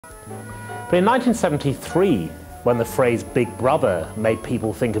But in 1973, when the phrase Big Brother made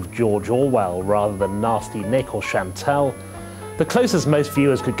people think of George Orwell rather than Nasty Nick or Chantel, the closest most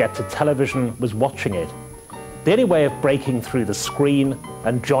viewers could get to television was watching it. The only way of breaking through the screen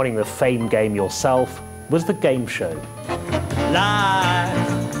and joining the fame game yourself was the game show.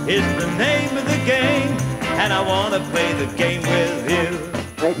 Life is the name of the game, and I want to play the game with you.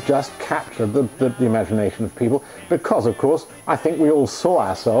 It just captured the imagination of people because, of course, I think we all saw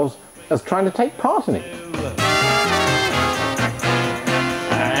ourselves as trying to take part in it.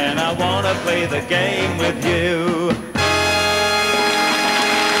 And I want to play the game with you.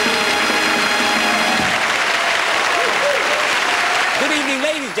 Good evening,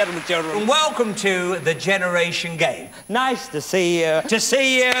 ladies and gentlemen, children. Welcome to the Generation Game. Nice to see you. To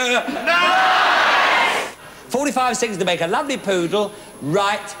see you. Nice! 45 seconds to make a lovely poodle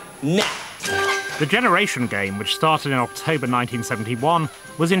right now. The Generation Game, which started in October 1971,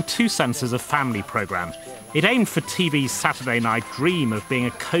 was in two senses a family programme. It aimed for TV's Saturday night dream of being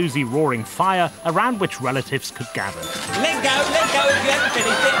a cosy roaring fire around which relatives could gather. Let go if you haven't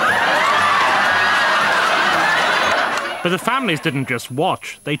finished it. But the families didn't just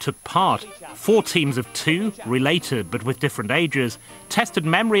watch, they took part. 4 teams of 2, related but with different ages, tested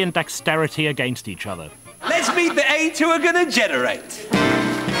memory and dexterity against each other. Let's meet the 8 who are going to generate.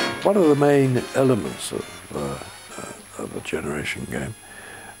 One of the main elements of the Generation Game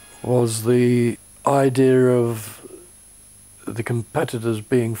was the idea of the competitors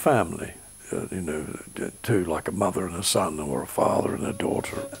being family. You know, two, like a mother and a son, or a father and a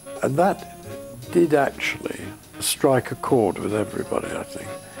daughter. And that did actually strike a chord with everybody, I think.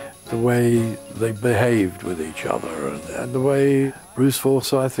 The way they behaved with each other and the way Bruce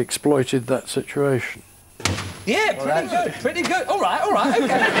Forsyth exploited that situation. Yeah, pretty good. All right, okay.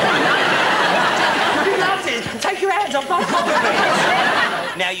 You loved it. Take your hands off my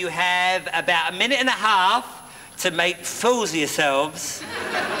coffee. Now you have about 1.5 minutes to make fools of yourselves,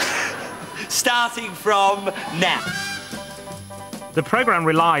 starting from now. The programme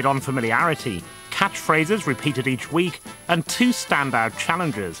relied on familiarity, catchphrases repeated each week, and 2 standout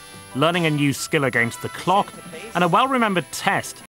challenges, learning a new skill against the clock, and a well-remembered test